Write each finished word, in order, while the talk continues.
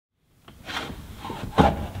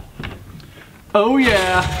Oh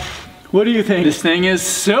yeah. What do you think? This thing is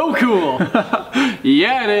so cool.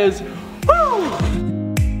 Yeah, it is. Woo!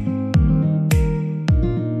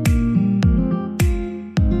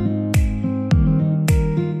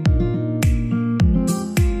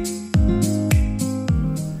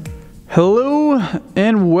 Hello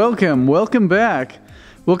and welcome back.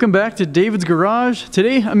 Welcome back to David's Garage.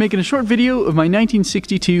 Today I'm making a short video of my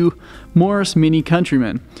 1962 Morris Mini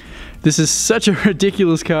Countryman. This is such a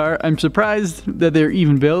ridiculous car. I'm surprised that they're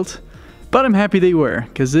even built, but I'm happy they were,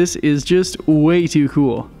 because this is just way too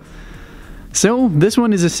cool. So this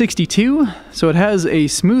one is a 62, so it has a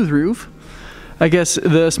smooth roof. I guess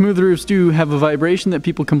the smooth roofs do have a vibration that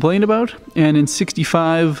people complain about, and in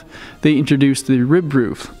 65 they introduced the rib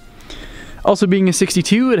roof. Also being a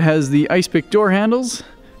 62, it has the ice pick door handles,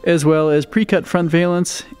 as well as pre-cut front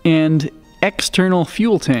valence and external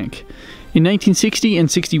fuel tank. In 1960 and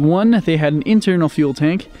 61, they had an internal fuel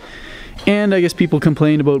tank, and I guess people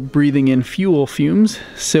complained about breathing in fuel fumes,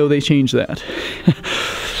 so they changed that.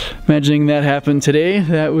 Imagining that happened today,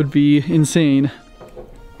 that would be insane.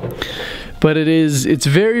 But it's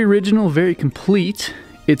very original, very complete.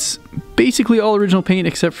 It's basically all original paint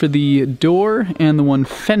except for the door and the one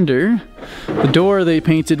fender. The door they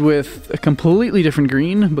painted with a completely different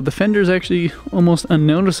green, but the fender is actually almost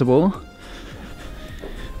unnoticeable.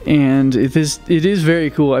 And it is very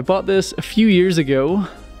cool. I bought this a few years ago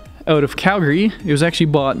out of Calgary. It was actually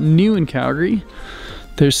bought new in Calgary.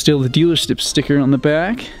 There's still the dealership sticker on the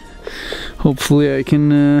back. Hopefully I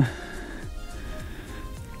can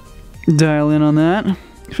dial in on that.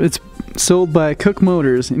 It's sold by Cook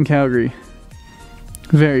Motors in Calgary.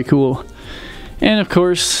 Very cool. And of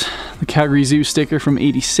course, the Calgary Zoo sticker from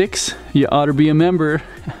 '86. You ought to be a member.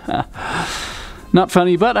 Not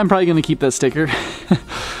funny, but I'm probably going to keep that sticker.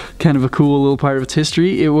 Kind of a cool little part of its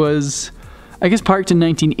history. It was, I guess, parked in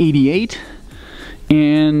 1988.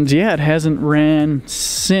 And yeah, it hasn't ran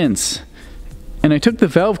since. And I took the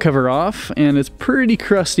valve cover off, and it's pretty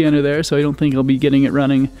crusty under there, so I don't think I'll be getting it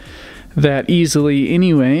running that easily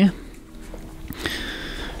anyway.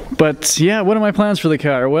 But yeah, what are my plans for the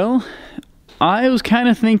car? Well, I was kind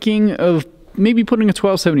of thinking of maybe putting a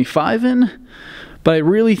 1275 in, but I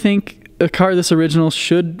really think a car this original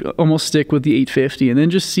should almost stick with the 850 and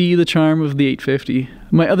then just see the charm of the 850.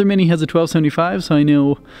 My other Mini has a 1275, so I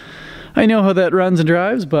know how that runs and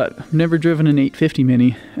drives, but I've never driven an 850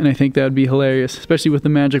 Mini, and I think that would be hilarious, especially with the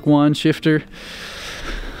magic wand shifter.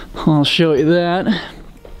 I'll show you that.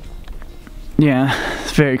 Yeah,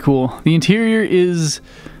 it's very cool. The interior is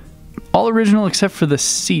all original except for the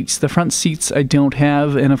seats. The front seats I don't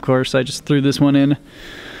have, and of course I just threw this one in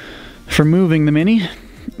for moving the Mini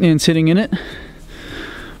and sitting in it.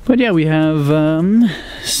 But yeah, we have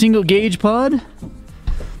single gauge pod,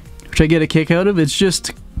 which I get a kick out of. It's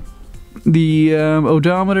just the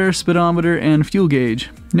odometer, speedometer, and fuel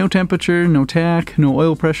gauge. No temperature, no tach, no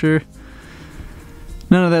oil pressure.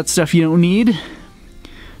 None of that stuff you don't need.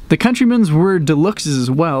 The Countrymans were deluxes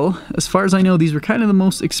as well. As far as I know, these were kind of the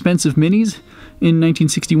most expensive Minis in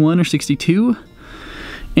 1961 or 62.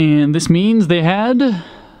 And this means they had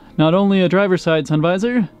not only a driver's side sun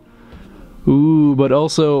visor, but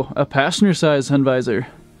also a passenger side sun visor.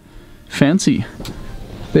 Fancy.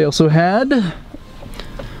 They also had,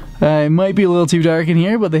 it might be a little too dark in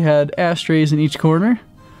here, but they had ashtrays in each corner.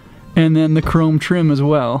 And then the chrome trim as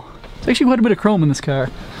well. There's actually quite a bit of chrome in this car.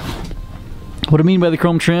 What I mean by the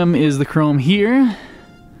chrome trim is the chrome here,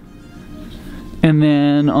 and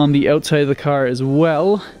then on the outside of the car as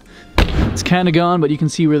well. It's kind of gone, but you can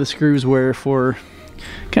see where the screws were for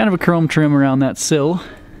kind of a chrome trim around that sill.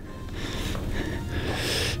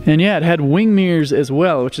 And yeah, it had wing mirrors as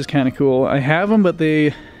well, which is kind of cool. I have them, but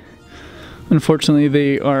unfortunately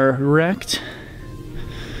they are wrecked.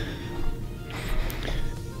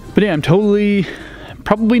 But yeah, I'm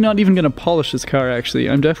probably not even going to polish this car, actually.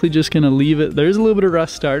 I'm definitely just going to leave it. There's a little bit of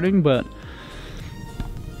rust starting, but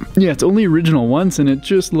yeah, it's only original once, and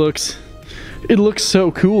it looks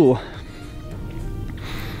so cool.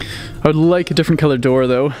 I would like a different color door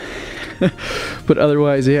though. But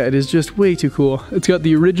otherwise, yeah, it is just way too cool. It's got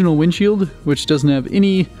the original windshield, which doesn't have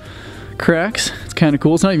any cracks. It's kind of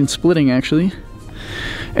cool. It's not even splitting, actually.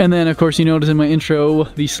 And then, of course, you notice in my intro,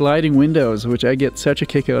 the sliding windows, which I get such a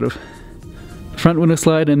kick out of. Front window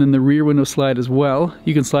slide, and then the rear window slide as well.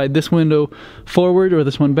 You can slide this window forward or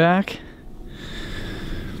this one back.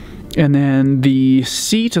 And then the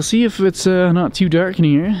seat, I'll see if it's not too dark in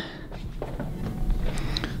here.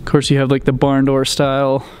 Of course, you have like the barn door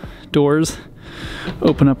style doors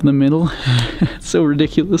open up in the middle. It's so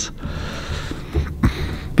ridiculous.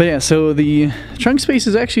 But yeah, so the trunk space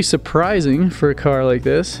is actually surprising for a car like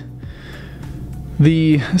this.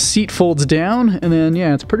 The seat folds down, and then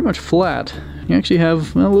yeah, it's pretty much flat. You actually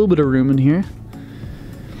have a little bit of room in here.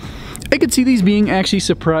 I could see these being actually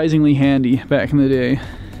surprisingly handy back in the day.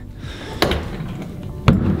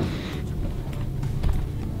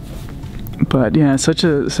 But yeah, such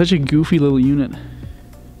a goofy little unit.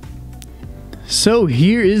 So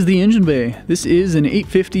here is the engine bay. This is an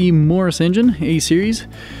 850 Morris engine, A series.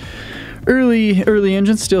 Early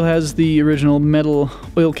engine, still has the original metal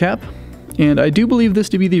oil cap. And I do believe this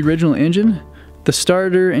to be the original engine. The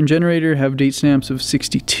starter and generator have date stamps of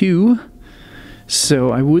 62.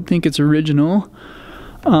 So I would think it's original.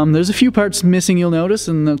 There's a few parts missing, you'll notice,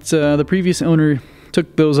 and that's the previous owner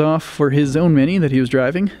took those off for his own Mini that he was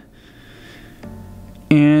driving.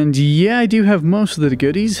 And yeah, I do have most of the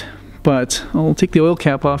goodies, but I'll take the oil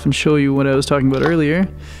cap off and show you what I was talking about earlier.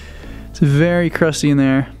 It's very crusty in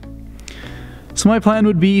there. So my plan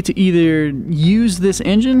would be to either use this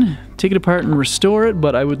engine, take it apart and restore it,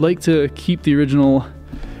 but I would like to keep the original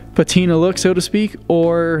patina look, so to speak,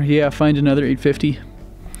 or yeah, find another 850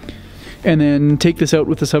 and then take this out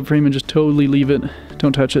with the subframe and just totally leave it,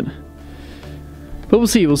 don't touch it. But we'll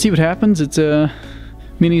see what happens. It's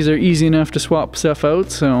Minis are easy enough to swap stuff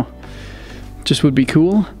out, so just would be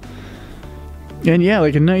cool. And yeah,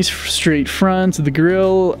 like a nice straight front. The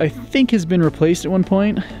grille I think has been replaced at one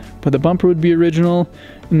point, but the bumper would be original.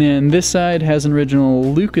 And then this side has an original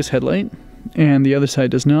Lucas headlight, and the other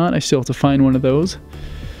side does not. I still have to find one of those.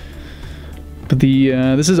 But the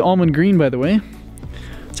this is almond green, by the way.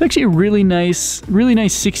 It's actually a really nice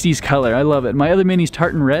 60s color. I love it. My other Mini's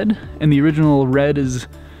tartan red, and the original red is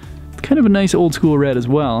kind of a nice old school red as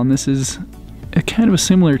well. And this is a kind of a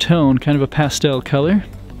similar tone, kind of a pastel color.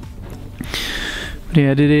 But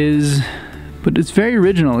yeah, but it's very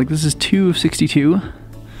original. Like, this is 2 of 62.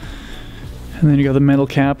 And then you got the metal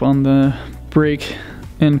cap on the brake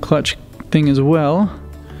and clutch thing as well.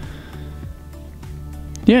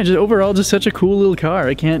 Yeah, just overall, just such a cool little car.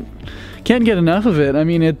 I can't get enough of it. I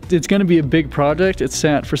mean, it's going to be a big project. It's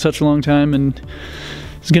sat for such a long time and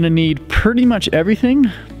it's going to need pretty much everything.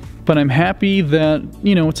 But I'm happy that,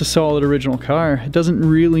 you know, it's a solid original car. It doesn't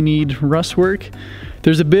really need rust work.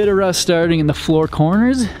 There's a bit of rust starting in the floor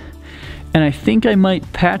corners, and I think I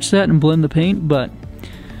might patch that and blend the paint, but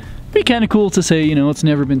it'd be kind of cool to say, you know, it's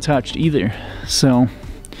never been touched either. So,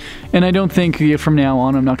 and I don't think from now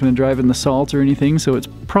on I'm not going to drive in the salt or anything, so it's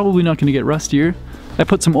probably not going to get rustier. I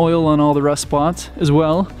put some oil on all the rust spots as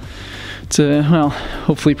well to, well,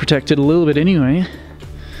 hopefully protect it a little bit anyway.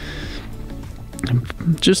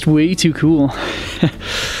 Just way too cool.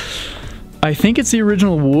 I think it's the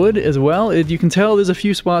original wood as well. You can tell there's a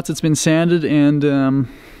few spots it's been sanded, and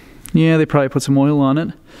yeah, they probably put some oil on it.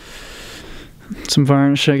 Some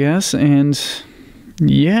varnish, I guess, and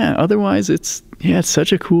yeah, otherwise it's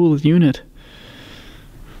such a cool unit.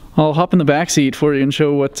 I'll hop in the back seat for you and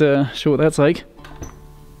show what that's like.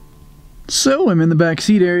 So I'm in the back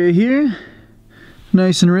seat area here.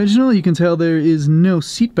 Nice and original. You can tell there is no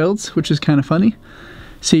seat belts, which is kind of funny.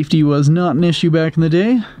 Safety was not an issue back in the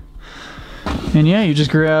day. And yeah, you just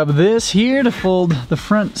grab this here to fold the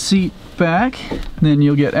front seat back. Then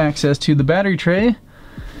you'll get access to the battery tray.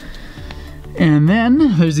 And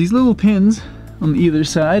then there's these little pins on either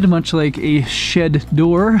side, much like a shed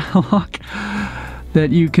door lock,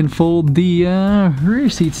 that you can fold the rear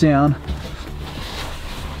seats down.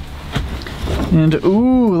 And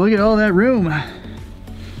ooh, look at all that room.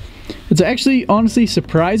 It's actually honestly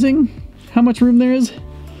surprising how much room there is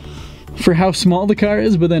for how small the car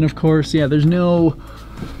is, but then of course, yeah, there's no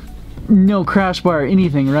crash bar or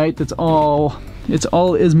anything, right? It's all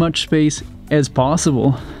as much space as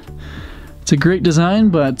possible. It's a great design,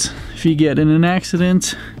 but if you get in an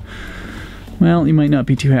accident, well, you might not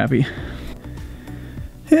be too happy.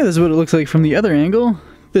 Yeah, this is what it looks like from the other angle.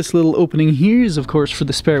 This little opening here is of course for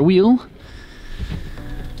the spare wheel.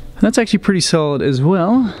 And that's actually pretty solid as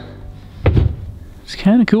well. It's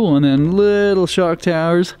kind of cool. And then little shock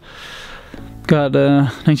towers. Got a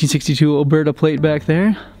 1962 Alberta plate back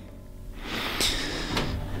there.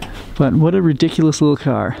 But what a ridiculous little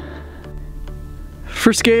car.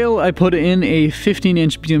 For scale, I put in a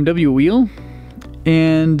 15-inch BMW wheel,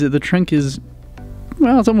 and the trunk is,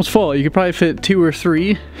 well, it's almost full. You could probably fit 2 or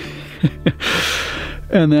 3,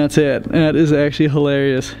 and that's it. That is actually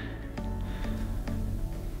hilarious.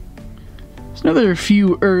 There's another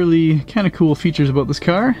few early kind of cool features about this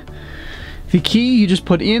car. The key you just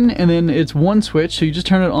put in, and then it's one switch, so you just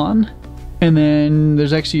turn it on, and then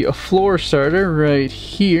there's actually a floor starter right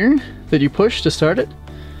here that you push to start it.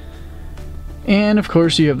 And of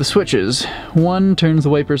course you have the switches. One turns the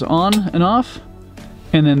wipers on and off,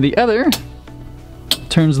 and then the other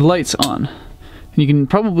turns the lights on. And You can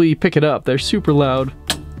probably pick it up. They're super loud.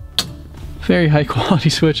 Very high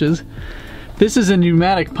quality switches. This is a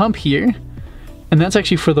pneumatic pump here, and that's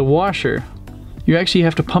actually for the washer. You actually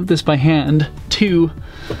have to pump this by hand to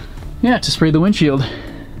spray the windshield,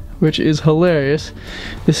 which is hilarious.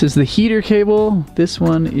 This is the heater cable. This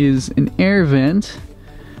one is an air vent.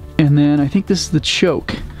 And then I think this is the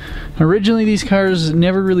choke. Originally these cars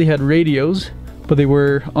never really had radios, but they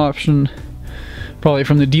were optioned probably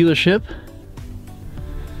from the dealership.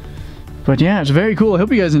 But yeah, it's very cool. I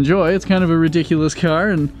hope you guys enjoy. It's kind of a ridiculous car,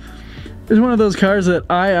 and it's one of those cars that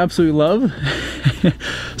I absolutely love.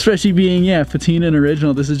 Especially being, patina and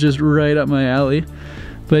original. This is just right up my alley.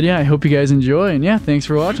 But yeah, I hope you guys enjoy, and yeah, thanks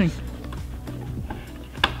for watching.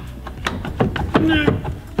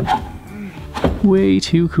 Way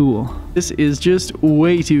too cool. This is just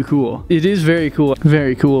way too cool. It is very cool.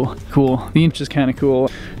 Very cool. Cool. The inch is kind of cool.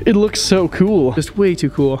 It looks so cool. Just way too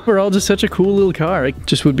cool. Overall, just such a cool little car. It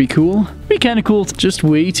just would be cool. Be kind of cool. Just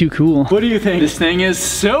way too cool. What do you think? This thing is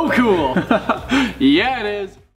so cool. Yeah, it is.